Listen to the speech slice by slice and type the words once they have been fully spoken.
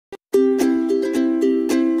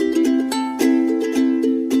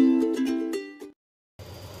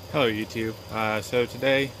Hello YouTube. So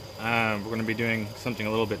today we're going to be doing something a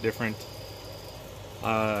little bit different.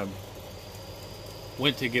 Uh,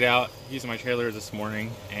 Went to get out using my trailer this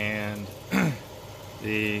morning, and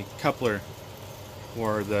the coupler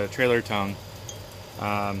or the trailer tongue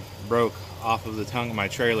broke off of the tongue of my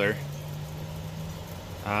trailer.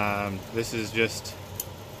 This is just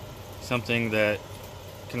something that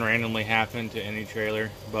can randomly happen to any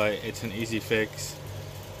trailer, but it's an easy fix.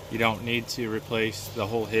 You don't need to replace the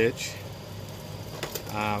whole hitch.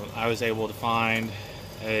 I was able to find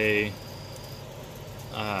a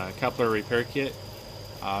coupler repair kit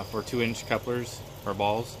for 2-inch couplers or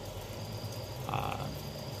balls.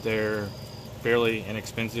 They're fairly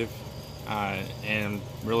inexpensive and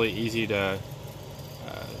really easy to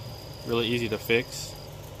fix.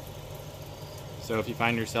 So if you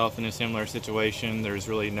find yourself in a similar situation, there's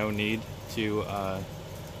really no need to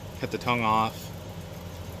cut the tongue off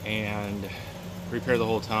and repair the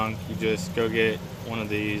whole tongue. You just go get one of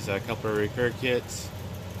these coupler repair kits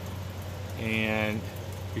and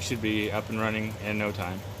you should be up and running in no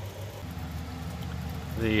time.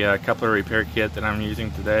 The coupler repair kit that I'm using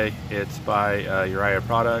today, it's by Uriah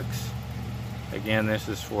Products. Again, this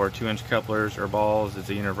is for 2-inch couplers or balls. It's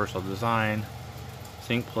a universal design,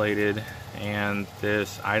 zinc plated, and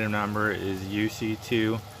this item number is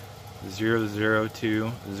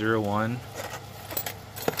UC2-00201.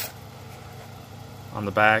 On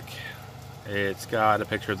the back, it's got a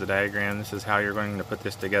picture of the diagram. This is how you're going to put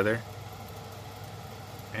this together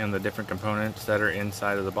and the different components that are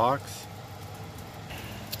inside of the box.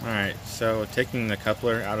 Alright, so taking the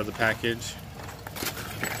coupler out of the package,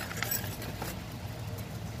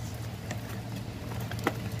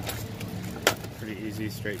 pretty easy,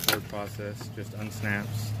 straightforward process, just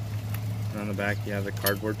unsnaps. And on the back you have the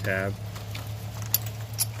cardboard tab,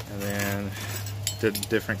 and then the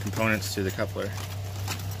different components to the coupler.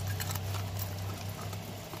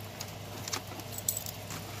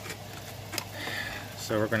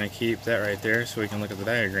 So we're going to keep that right there so we can look at the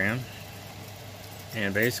diagram.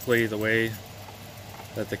 And basically the way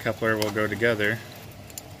that the coupler will go together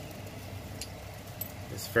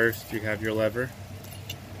is, first you have your lever,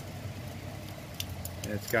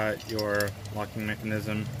 and it's got your locking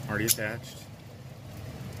mechanism already attached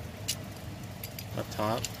up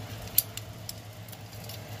top.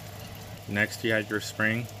 Next you have your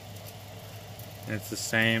spring, and it's the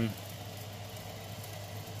same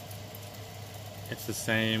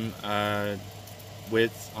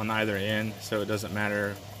width on either end, so it doesn't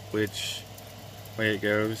matter which way it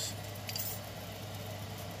goes.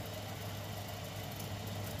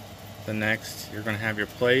 The next, you're going to have your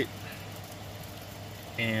plate,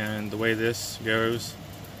 and the way this goes,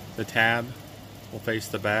 the tab will face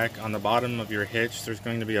the back. On the bottom of your hitch, there's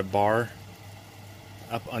going to be a bar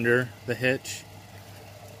up under the hitch.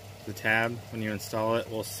 The tab, when you install it,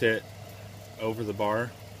 will sit over the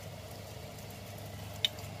bar.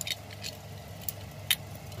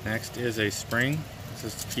 Next is a spring. This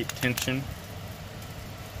is to keep tension.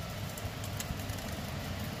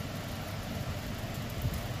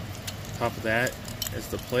 Top of that is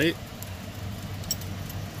the plate.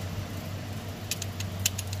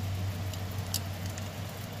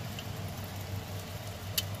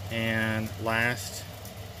 And last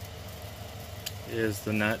is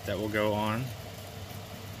the nut that will go on.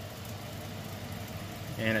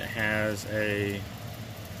 And it has a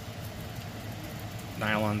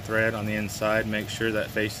nylon thread on the inside. Make sure that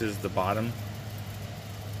faces the bottom.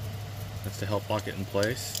 That's to help lock it in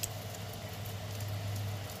place.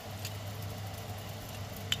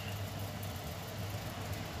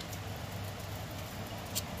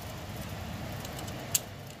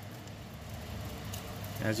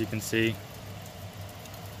 As you can see,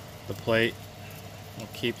 the plate will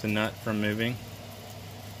keep the nut from moving.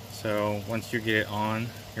 So once you get it on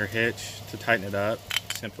your hitch, to tighten it up,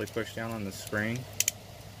 simply push down on the spring.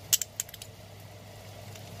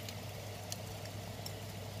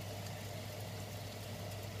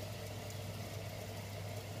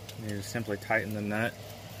 You just simply tighten the nut.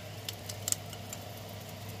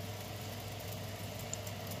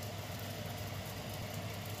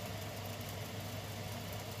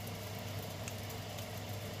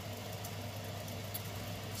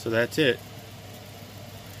 So that's it.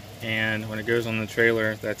 And when it goes on the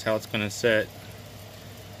trailer, that's how it's going to sit.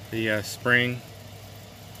 The spring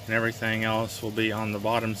and everything else will be on the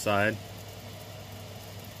bottom side.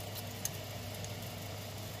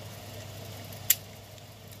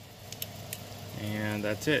 And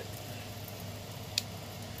that's it.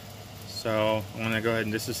 So I'm going to go ahead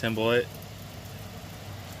and disassemble it,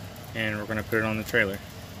 and we're going to put it on the trailer.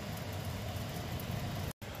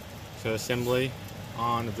 So assembly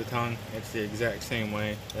on the tongue, it's the exact same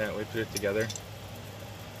way that we put it together.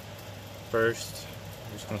 First,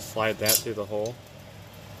 we're just going to slide that through the hole.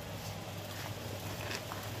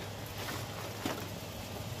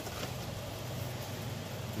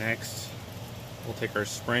 Next, we'll take our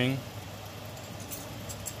spring,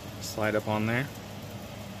 slide up on there.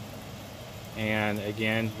 And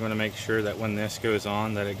again, you want to make sure that when this goes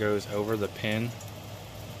on, that it goes over the pin.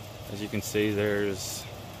 As you can see, there's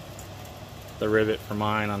the rivet for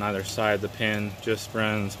mine on either side. The pin just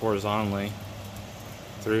runs horizontally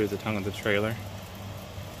through the tongue of the trailer.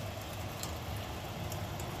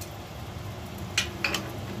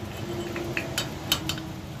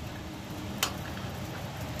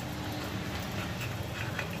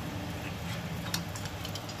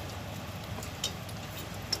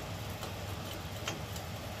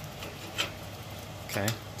 Okay,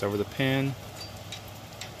 it's over the pin.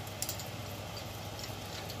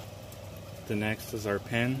 The next is our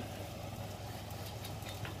pin.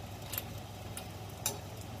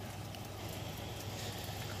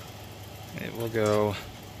 It will go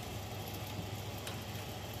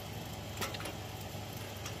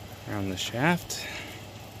around the shaft.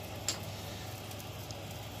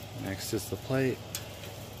 Next is the plate.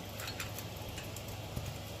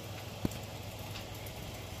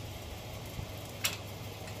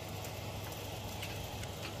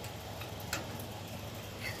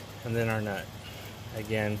 And then our nut.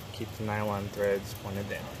 Again, keep the nylon threads pointed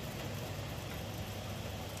down.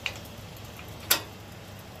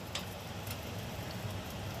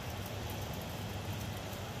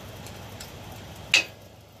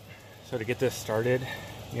 So to get this started,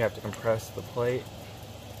 you have to compress the plate.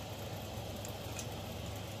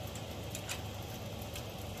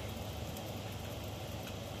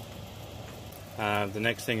 The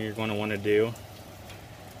next thing you're going to want to do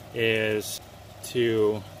is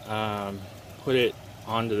to put it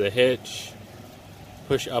onto the hitch,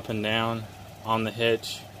 push up and down on the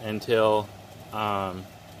hitch until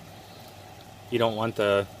you don't want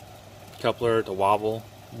the coupler to wobble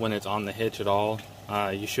when it's on the hitch at all.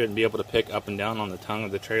 You shouldn't be able to pick up and down on the tongue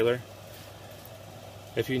of the trailer.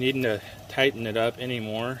 If you need to tighten it up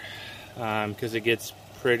anymore, because it gets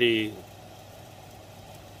pretty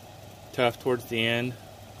tough towards the end,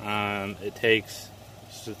 it takes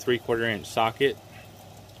just a 3/4 inch socket.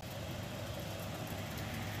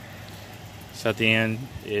 So at the end,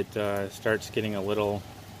 it starts getting a little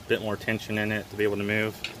bit more tension in it to be able to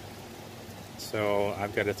move. So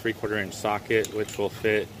I've got a 3/4 inch socket which will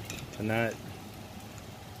fit the nut.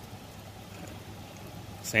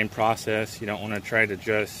 Same process, you don't want to try to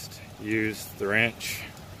just use the wrench.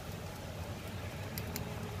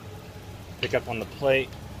 Pick up on the plate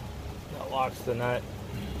that locks the nut.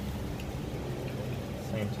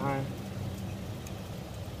 Same time.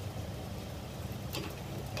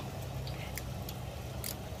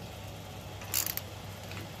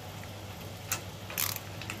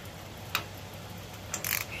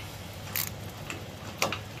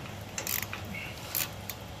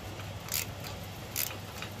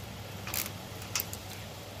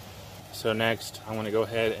 So next, I'm going to go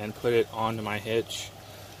ahead and put it onto my hitch.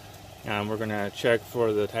 We're going to check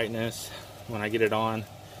for the tightness. When I get it on,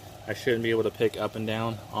 I shouldn't be able to pick up and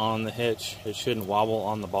down on the hitch. It shouldn't wobble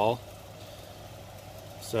on the ball.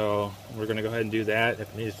 So we're going to go ahead and do that.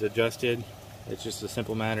 If it needs adjusted, it's just a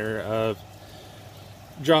simple matter of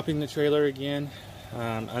dropping the trailer again,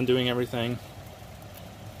 undoing everything,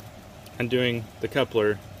 undoing the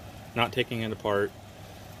coupler, not taking it apart,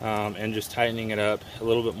 and just tightening it up a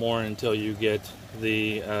little bit more until you get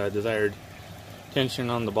the desired tension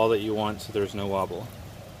on the ball that you want, so there's no wobble.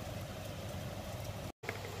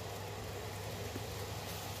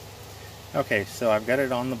 Okay, so I've got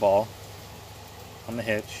it on the ball, on the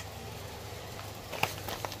hitch.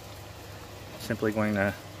 Simply going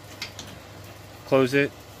to close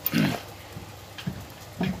it.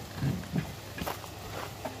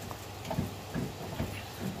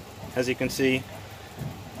 As you can see,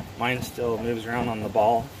 mine still moves around on the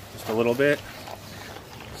ball just a little bit.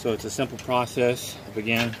 So it's a simple process of,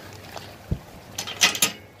 again,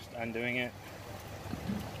 just undoing it,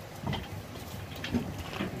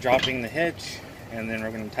 dropping the hitch, and then we're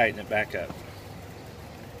going to tighten it back up.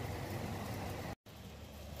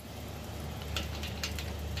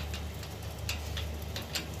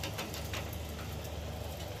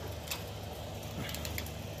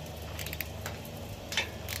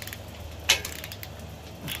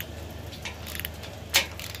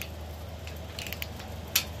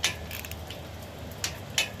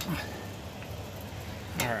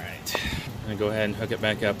 Alright, I'm going to go ahead and hook it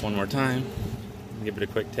back up one more time and give it a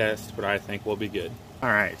quick test, but I think we'll be good.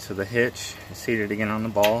 Alright, so the hitch is seated again on the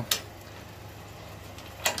ball.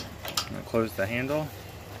 I'm going to close the handle.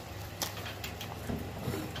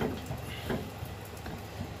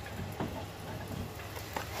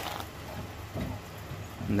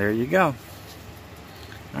 And there you go.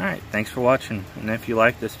 Alright, thanks for watching. And if you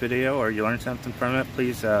like this video or you learned something from it,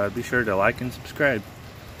 please be sure to like and subscribe.